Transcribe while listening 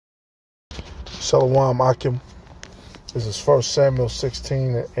Shalom Akim. This is 1 Samuel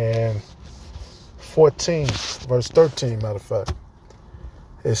 16 and 14, verse 13, matter of fact.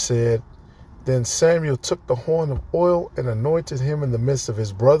 It said, Then Samuel took the horn of oil and anointed him in the midst of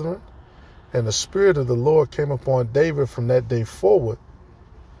his brethren, and the Spirit of the Lord came upon David from that day forward.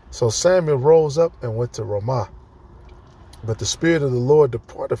 So Samuel rose up and went to Ramah. But the Spirit of the Lord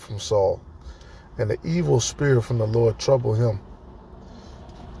departed from Saul, and the evil spirit from the Lord troubled him.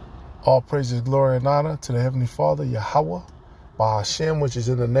 All praises, glory, and honor to the Heavenly Father, Yahweh, by Hashem, which is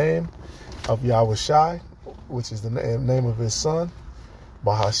in the name of Yahweh Shai, which is the name of his son,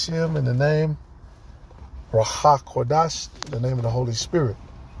 by Hashem in the name Ruach HaKodesh, the name of the Holy Spirit.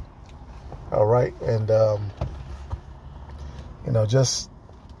 All right, and just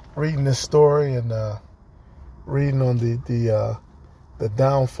reading this story and reading on the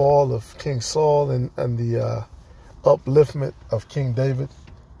downfall of King Saul and the upliftment of King David.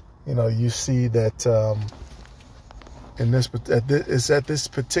 You see that it's at this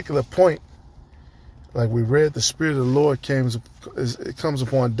particular point, like we read, the Spirit of the Lord comes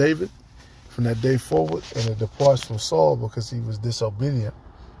upon David from that day forward, and it departs from Saul because he was disobedient.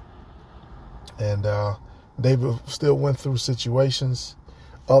 And David still went through situations,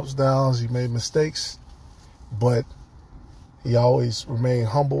 ups, downs. He made mistakes, but he always remained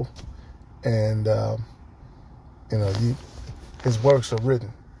humble. And his works are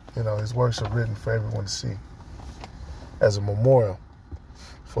written. His works are written for everyone to see as a memorial,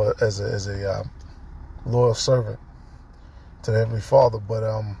 as a loyal servant to the Heavenly Father. But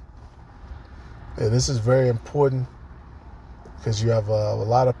this is very important because you have a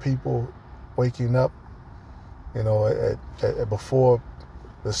lot of people waking up, before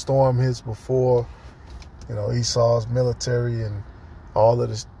the storm hits, before Esau's military and all of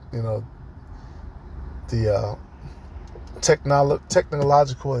this, the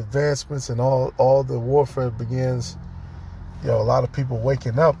technological advancements and all the warfare begins. A lot of people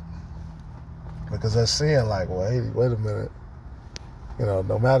waking up because they're seeing like, well, hey, wait a minute.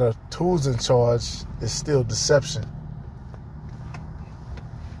 No matter who's in charge, it's still deception.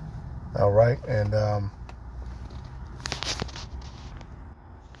 All right, and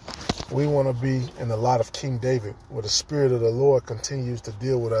we want to be in the lot of King David, where the Spirit of the Lord continues to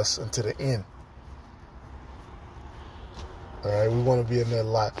deal with us until the end. All right, we want to be in that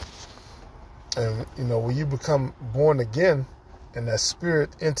lot. And, when you become born again and that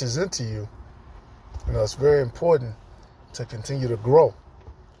Spirit enters into you, it's very important to continue to grow,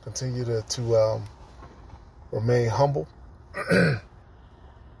 continue to remain humble. All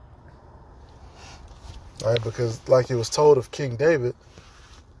right, because like it was told of King David,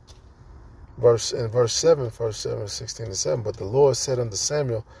 verse 7, 1 Samuel 16 and 7, but the Lord said unto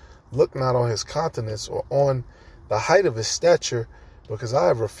Samuel, look not on his countenance or on the height of his stature, because I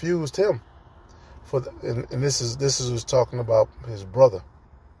have refused him. And this is who's talking about his brother.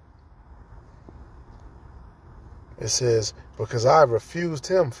 It says, because I have refused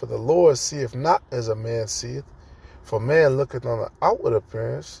him, for the Lord seeth not as a man seeth, for man looketh on the outward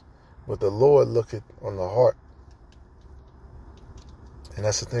appearance, but the Lord looketh on the heart. And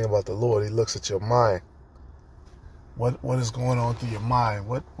that's the thing about the Lord. He looks at your mind. What is going on through your mind?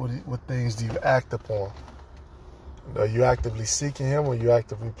 What things do you act upon? Are you actively seeking him? Or are you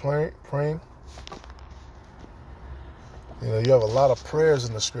actively praying? You have a lot of prayers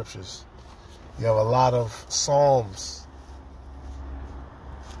in the scriptures. You have a lot of psalms.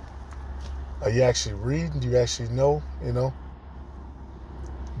 Are you actually reading? Do you actually know?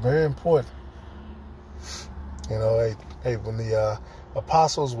 Very important. Hey, when the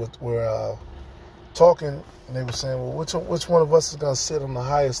apostles were talking, and they were saying, well, which one of us is going to sit on the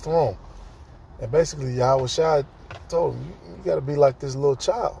highest throne? And basically, Yahweh Shai told him, you got to be like this little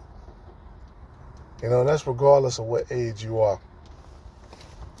child. And that's regardless of what age you are.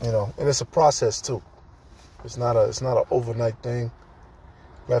 And it's a process too. It's not an overnight thing.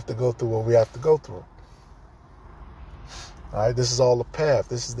 We have to go through what we have to go through. All right, this is all a path.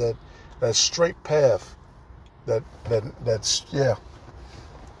 This is that straight path. That's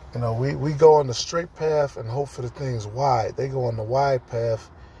we go on the straight path and hope for the things wide. They go on the wide path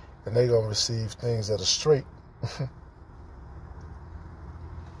and they're gonna receive things that are straight.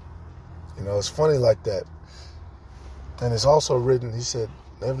 It's funny like that. And it's also written, he said,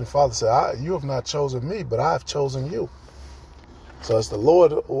 the Heavenly Father said, you have not chosen me, but I have chosen you. So it's the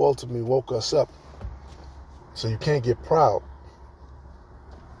Lord who ultimately woke us up. So you can't get proud.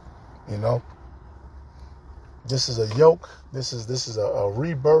 This is a yoke. This is a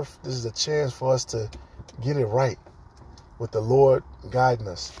rebirth. This is a chance for us to get it right with the Lord guiding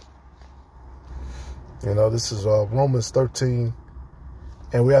us. This is Romans 13,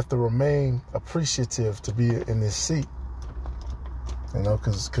 And we have to remain appreciative to be in this seat. You know,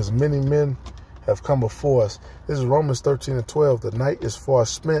 because many men have come before us. This is Romans 13:12. The night is far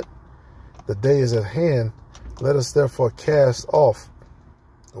spent. The day is at hand. Let us therefore cast off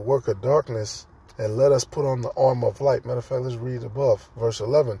the work of darkness and let us put on the armor of light. Matter of fact, let's read above, verse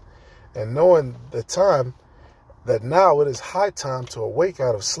 11. And knowing the time, that now it is high time to awake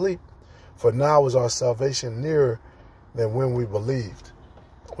out of sleep, for now is our salvation nearer than when we believed.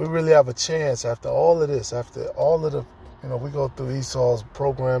 We really have a chance after all of this, after all of the, we go through Esau's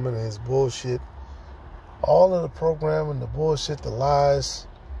programming and his bullshit, all of the programming, the bullshit, the lies,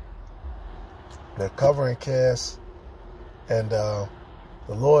 the covering cast, and the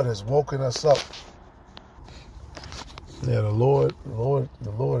Lord has woken us up. Yeah, the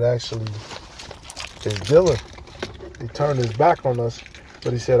Lord actually is dealing. He turned his back on us,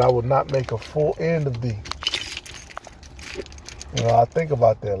 but he said, I will not make a full end of thee. I think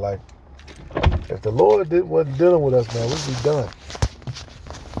about that. Like, if the Lord wasn't dealing with us, man, we'd be done.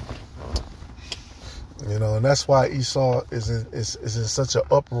 And that's why Esau is in such an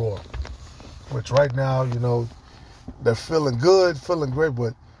uproar. Which right now, they're feeling good, feeling great,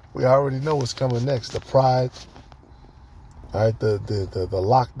 but we already know what's coming next. The pride, all right, the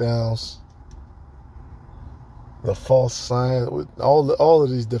lockdowns, the false sign, all of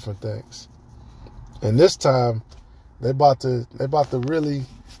these different things. And this time, they about to really,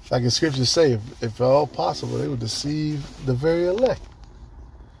 like the scriptures say, if at all possible, they would deceive the very elect.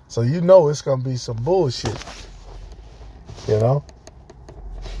 So it's gonna be some bullshit.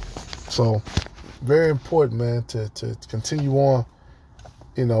 So very important, man, to continue on,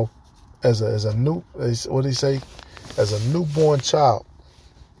 as a new, what do you say, as a newborn child.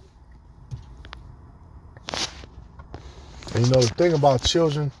 And the thing about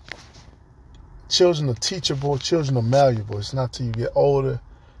children are teachable, children are malleable. It's not till you get older,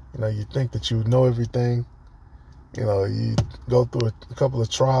 you think that you know everything. You go through a couple of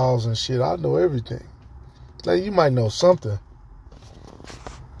trials and shit. I know everything. Now, you might know something,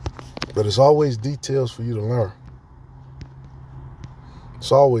 but it's always details for you to learn.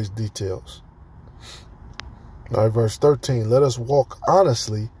 It's always details. All right, verse 13. Let us walk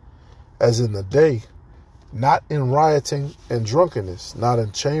honestly as in the day, not in rioting and drunkenness, not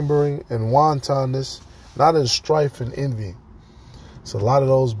in chambering and wantonness, not in strife and envying. So a lot of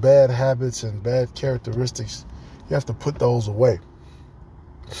those bad habits and bad characteristics, you have to put those away.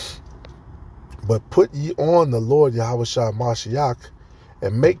 But put ye on the Lord Yahushua Mashiach,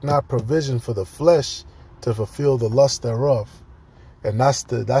 and make not provision for the flesh to fulfill the lust thereof. And that's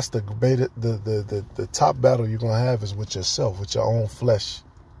the top battle you're gonna have is with yourself, with your own flesh.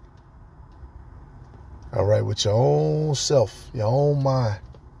 All right, with your own self, your own mind.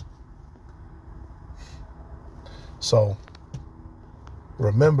 So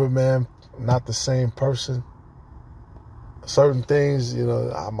remember, man, not the same person. Certain things,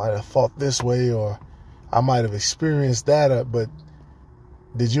 I might have thought this way, or I might have experienced that, but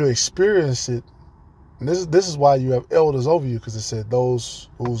did you experience it? And this is why you have elders over you, because it said those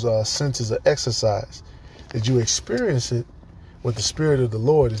whose senses are exercised. Did you experience it with the Spirit of the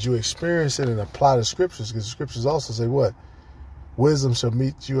Lord? Did you experience it and apply the scriptures? Because the scriptures also say what? Wisdom shall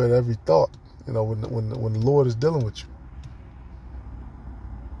meet you at every thought, when the Lord is dealing with you.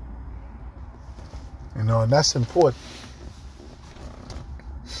 And that's important.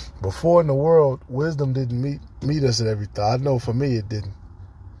 Before in the world, wisdom didn't meet us at every thought. I know for me it didn't.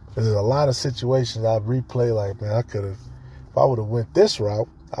 There's a lot of situations I replay like, man, if I would have went this route,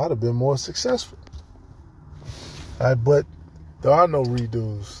 I would have been more successful. All right, but there are no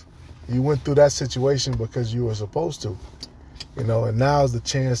redos. You went through that situation because you were supposed to, and now is the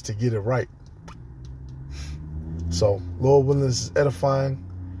chance to get it right. So, Lord willing, this is edifying.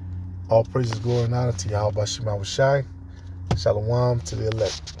 All praises, glory, and honor to Yahweh Shai. Shalom to the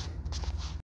elect.